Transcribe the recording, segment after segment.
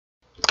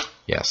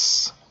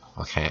Yes.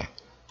 Okay.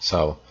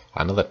 So,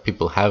 I know that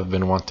people have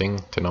been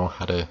wanting to know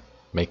how to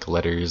make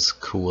letters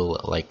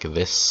cool like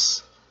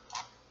this.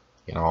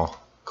 You know,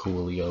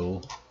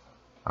 coolio.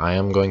 I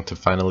am going to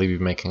finally be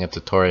making a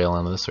tutorial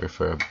on this, or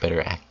for a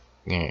better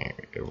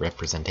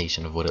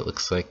representation of what it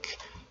looks like.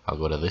 I'll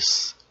go to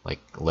this, like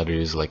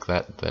letters like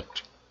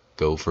that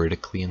go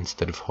vertically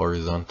instead of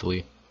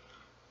horizontally.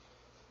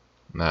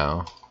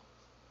 Now,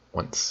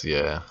 once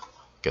you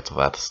get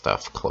that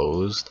stuff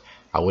closed,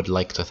 I would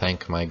like to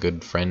thank my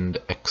good friend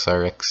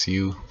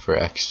XRXU for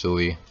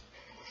actually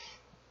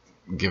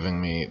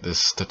giving me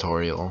this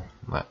tutorial.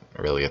 Not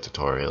really a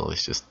tutorial,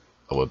 it's just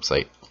a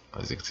website.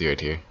 As you can see right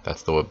here,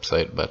 that's the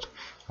website, but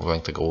I'm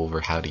going to go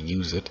over how to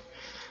use it.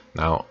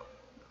 Now,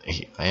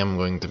 I am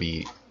going to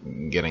be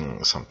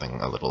getting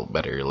something a little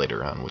better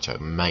later on, which I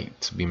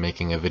might be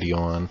making a video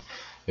on.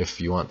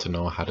 If you want to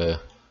know how to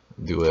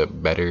do a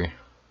better,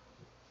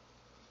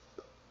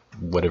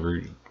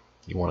 whatever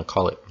you want to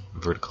call it,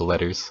 vertical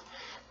letters,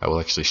 I will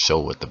actually show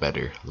what the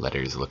better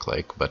letters look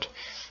like. But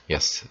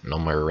yes, no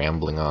more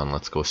rambling on,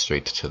 let's go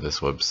straight to this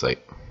website.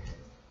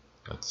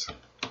 Let's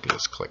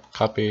just click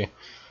copy.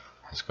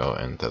 Let's go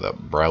into the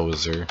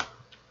browser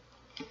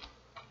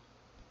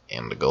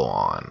and go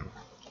on.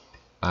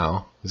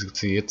 Now, as you can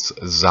see, it's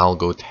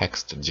Zalgo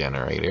text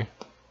generator.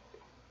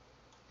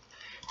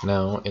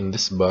 Now, in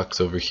this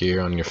box over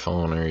here on your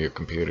phone or your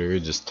computer,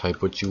 just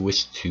type what you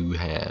wish to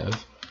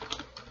have.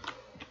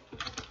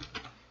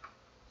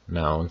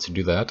 Now, once you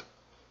do that,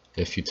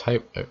 if you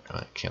type,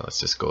 okay,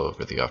 let's just go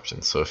over the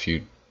options. So if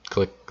you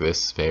click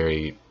this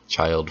very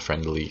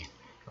child-friendly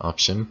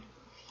option,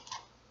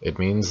 it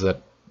means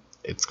that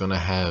it's gonna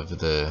have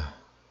the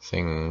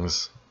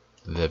things,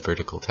 the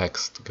vertical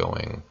text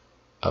going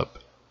up.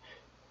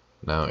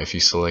 Now if you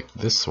select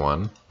this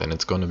one, then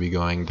it's going to be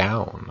going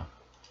down,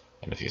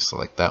 and if you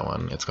select that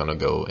one, it's going to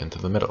go into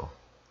the middle.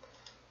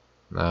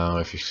 Now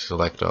if you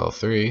select all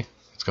three,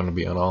 it's going to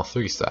be on all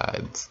three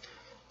sides.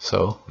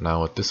 So now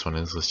what this one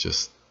is, let's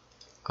just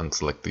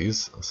unselect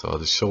these. So I'll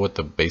just show what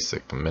the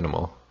basic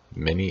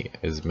mini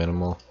is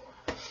minimal,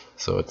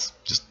 so it's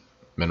just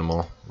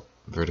minimal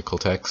vertical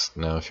text.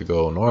 Now if you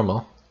go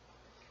normal,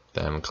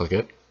 then click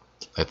it,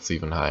 it's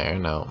even higher.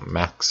 Now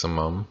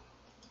maximum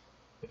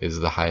is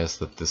the highest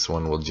that this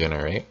one will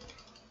generate.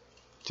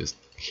 Just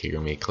hear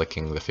me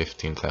clicking the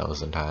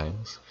 15,000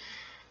 times.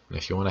 And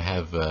if you want to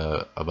have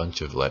a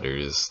bunch of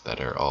letters that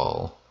are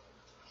all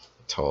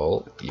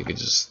tall, you could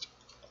just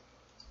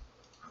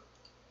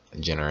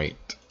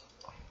generate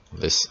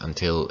this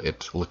until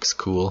it looks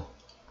cool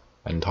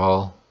and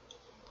tall,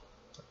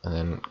 and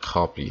then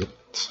copy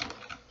it.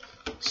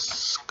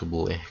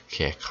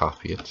 Okay,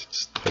 copy it,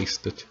 just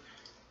paste it,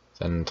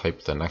 then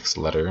type the next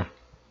letter,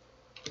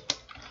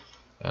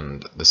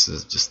 and this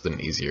is just an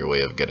easier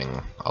way of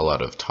getting a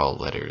lot of tall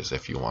letters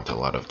if you want a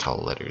lot of tall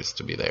letters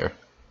to be there.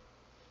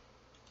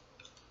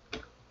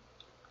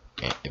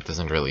 It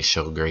doesn't really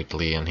show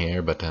greatly in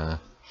here, but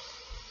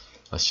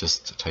let's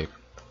just type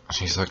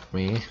select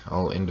me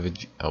all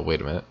individual. Oh,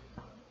 wait a minute,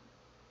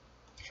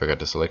 I forgot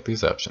to select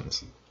these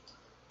options.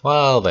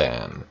 Well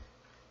then,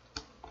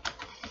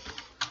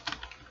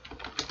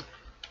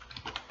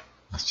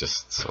 let's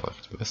just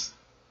select this.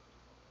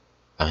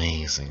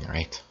 Amazing,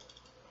 right?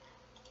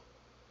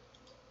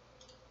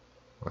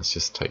 Let's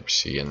just type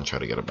she and try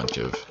to get a bunch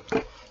of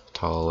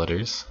tall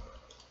letters.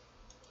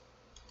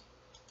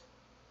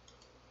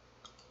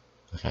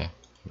 Okay,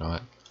 you know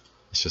what?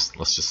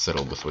 Let's just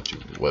settle with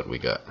what we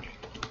got.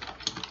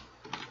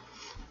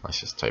 Let's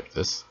just type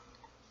this,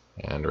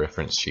 and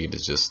reference sheet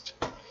is just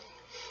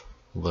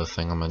the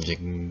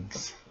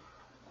thingamajigs.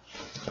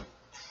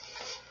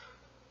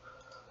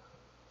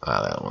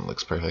 That one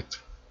looks perfect.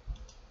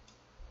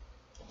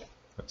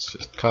 Let's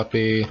just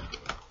copy.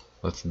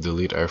 Let's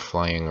delete our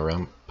flying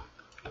rump.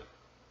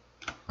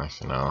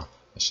 Actually, no.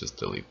 Let's just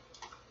delete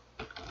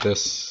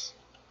this.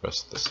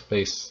 Press the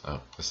space.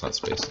 Oh, it's not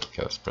space.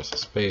 Okay, let's press the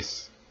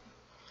space.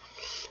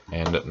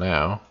 And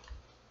now,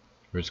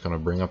 we're just going to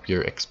bring up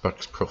your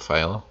Xbox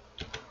profile.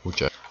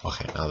 Okay,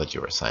 now that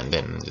you are signed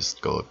in,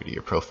 just go over to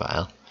your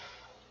profile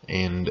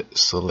and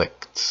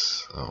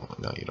select. Oh,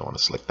 no, you don't want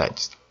to select that.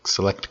 Just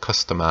select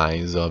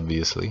customize,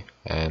 obviously,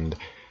 and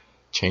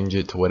change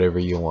it to whatever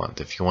you want.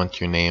 If you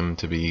want your name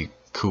to be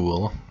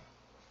cool,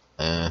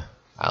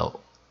 I'll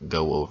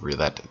go over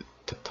that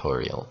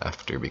tutorial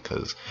after,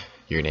 because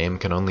your name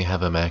can only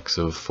have a max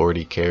of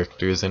 40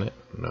 characters in it.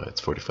 No,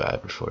 it's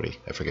 45 or 40,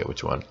 I forget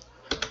which one.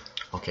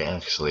 Okay,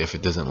 actually, if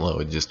it doesn't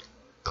load, just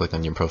click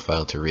on your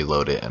profile to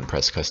reload it and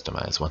press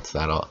customize. Once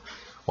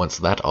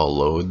that all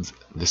loads,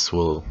 this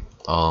will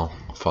all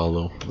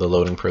follow the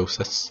loading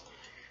process,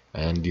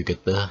 and you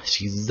get the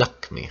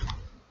Shizakmi.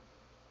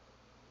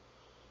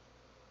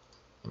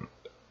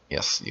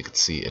 Yes, you can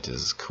see it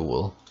is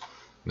cool.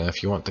 Now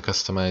if you want to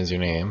customize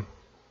your name,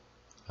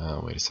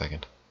 wait a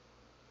second,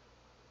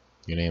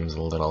 your name's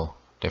a little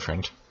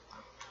different,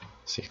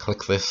 so you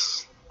click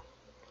this,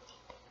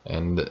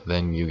 and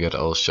then you get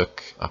all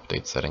shook,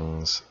 update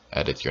settings,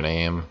 edit your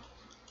name,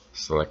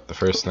 select the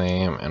first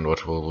name, and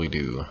what will we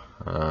do?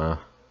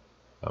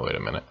 Oh, wait a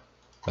minute.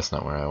 That's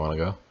not where I want to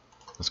go.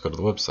 Let's go to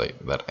the website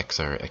that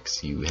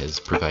XRXU has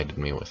provided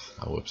me with.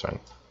 Oh, whoops, wrong.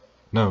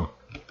 No!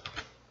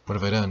 What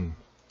have I done?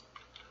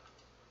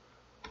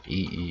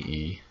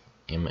 eeemo.net.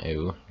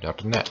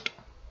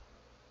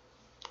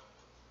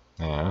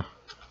 Yeah.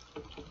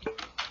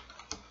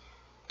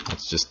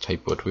 Let's just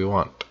type what we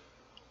want.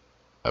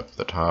 Up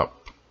the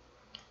top.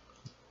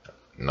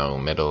 No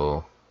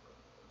middle.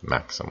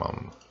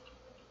 Maximum.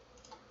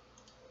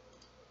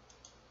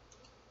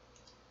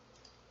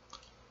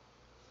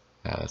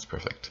 Yeah, that's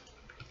perfect.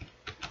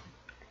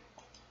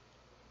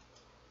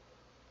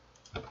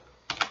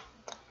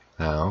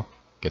 Now,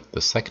 get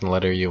the second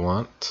letter you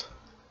want.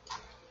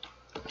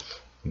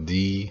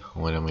 D,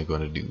 what am I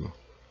going to do?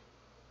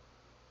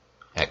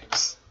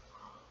 X.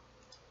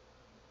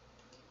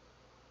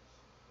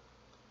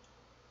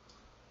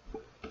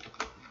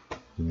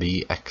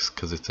 The X,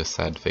 because it's a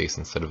sad face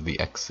instead of the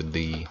X,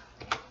 D.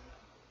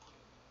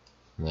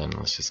 And then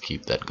let's just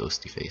keep that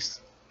ghosty face.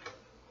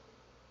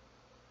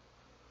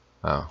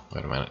 Oh,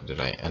 wait a minute, did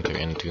I enter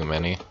in too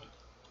many?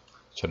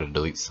 Try to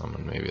delete some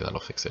and maybe that'll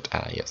fix it.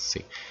 Ah, yes,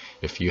 see.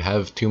 If you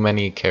have too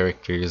many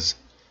characters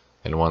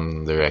in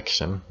one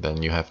direction,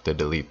 then you have to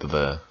delete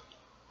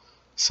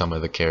some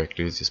of the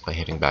characters just by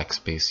hitting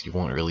backspace. You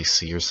won't really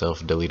see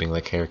yourself deleting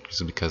the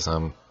characters because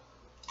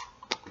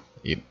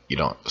you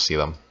don't see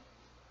them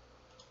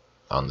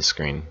on the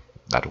screen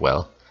that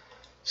well.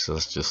 So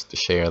let's just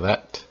share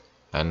that,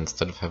 and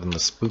instead of having the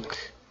spook,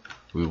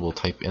 we will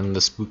type in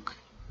the spook.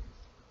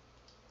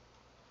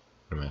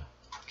 Wait a minute.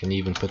 Can you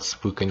even put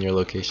spook in your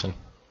location?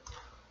 I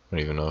don't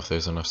even know if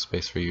there's enough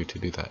space for you to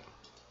do that.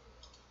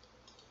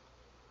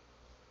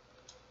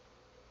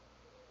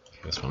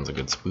 Okay, this one's a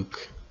good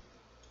spook.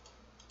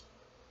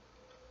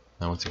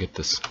 Now once you get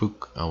the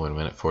spook, oh wait a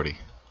minute, 40.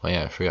 Oh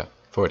yeah, I forgot,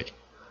 40.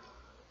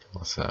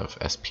 Let's have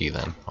SP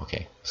then.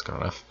 Okay, that's good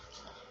enough.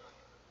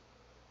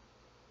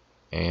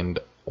 And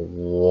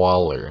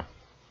Waller.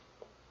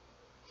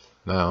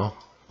 Now,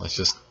 let's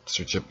just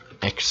search up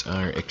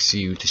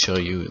XRXU to show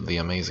you the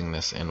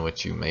amazingness in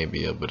what you may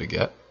be able to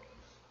get.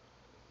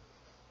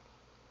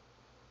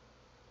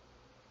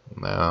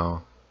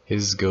 Now,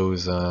 his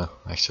goes,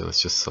 actually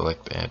let's just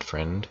select add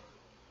friend.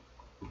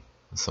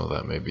 So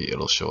that maybe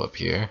it'll show up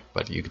here,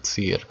 but you can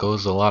see it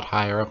goes a lot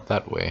higher up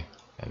that way.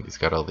 And he's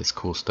got all this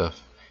cool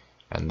stuff.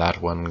 And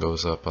that one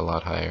goes up a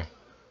lot higher.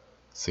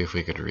 See if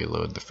we could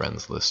reload the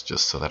friends list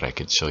just so that I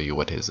could show you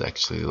what his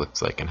actually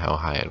looks like and how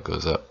high it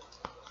goes up.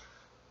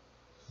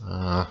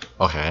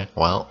 Okay,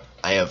 well,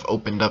 I have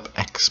opened up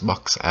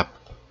Xbox app,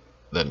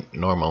 the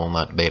normal,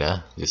 not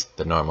beta, just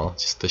the normal,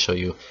 just to show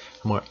you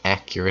a more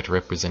accurate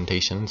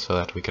representation so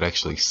that we could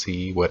actually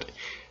see what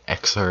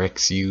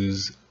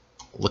XRXU's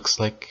looks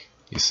like.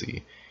 You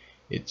see,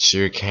 it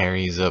sure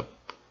carries up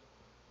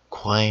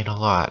quite a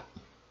lot.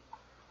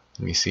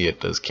 And you see it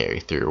does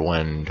carry through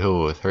 1,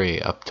 2,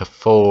 3, up to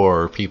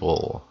 4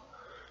 people.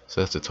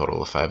 So that's a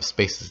total of 5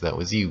 spaces that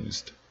was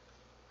used.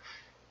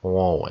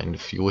 Whoa, and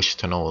if you wish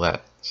to know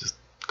that, just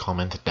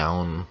comment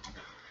down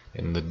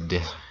in the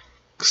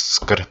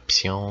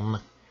description,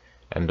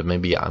 and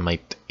maybe I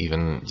might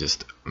even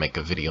just make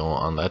a video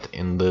on that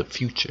in the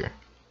future.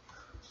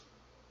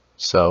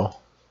 So,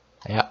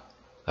 yeah,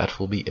 that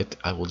will be it.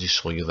 I will just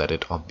show you that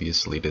it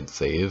obviously did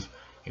save,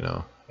 you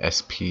know,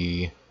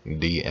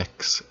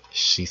 SPDX,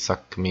 she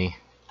suck me.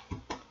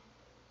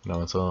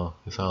 No, it's all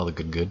the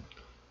good.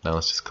 Now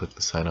let's just click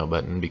the sign out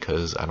button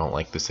because I don't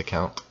like this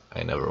account.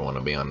 I never want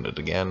to be on it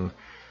again.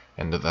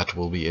 And that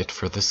will be it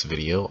for this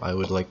video. I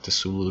would like to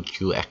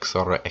salute you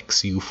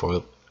XRXU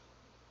for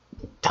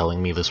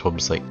telling me this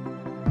website.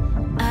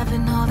 I've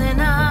been holding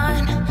on.